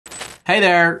Hey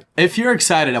there! If you're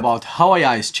excited about how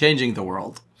AI is changing the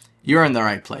world, you're in the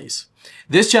right place.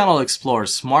 This channel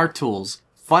explores smart tools,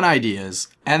 fun ideas,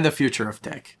 and the future of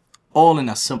tech, all in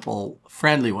a simple,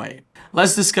 friendly way.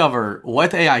 Let's discover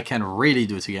what AI can really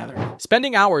do together.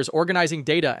 Spending hours organizing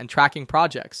data and tracking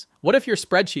projects. What if your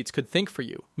spreadsheets could think for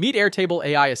you? Meet Airtable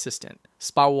AI Assistant.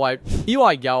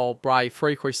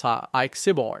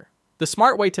 The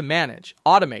smart way to manage,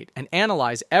 automate, and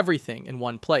analyze everything in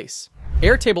one place.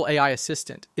 Airtable AI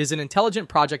Assistant is an intelligent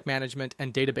project management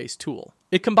and database tool.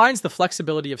 It combines the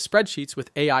flexibility of spreadsheets with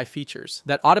AI features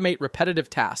that automate repetitive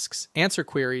tasks, answer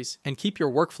queries, and keep your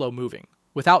workflow moving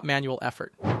without manual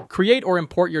effort. Create or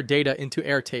import your data into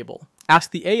Airtable.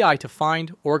 Ask the AI to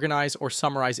find, organize, or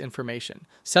summarize information.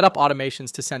 Set up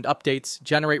automations to send updates,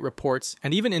 generate reports,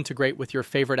 and even integrate with your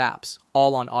favorite apps,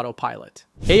 all on autopilot.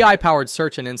 AI-powered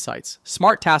search and insights,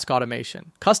 smart task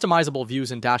automation, customizable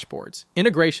views and dashboards,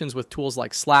 integrations with tools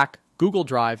like Slack, Google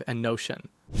Drive, and Notion.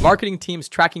 Marketing teams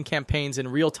tracking campaigns in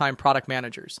real-time product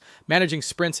managers, managing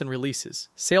sprints and releases,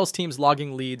 sales teams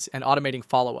logging leads and automating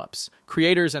follow-ups,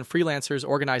 creators and freelancers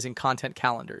organizing content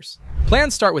calendars.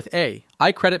 Plans start with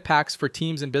iCredit packs for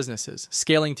teams and businesses,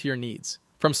 scaling to your needs.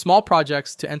 From small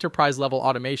projects to enterprise-level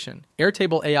automation,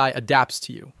 Airtable AI adapts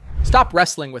to you. Stop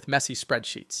wrestling with messy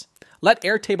spreadsheets. Let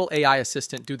Airtable AI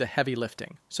Assistant do the heavy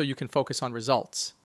lifting so you can focus on results.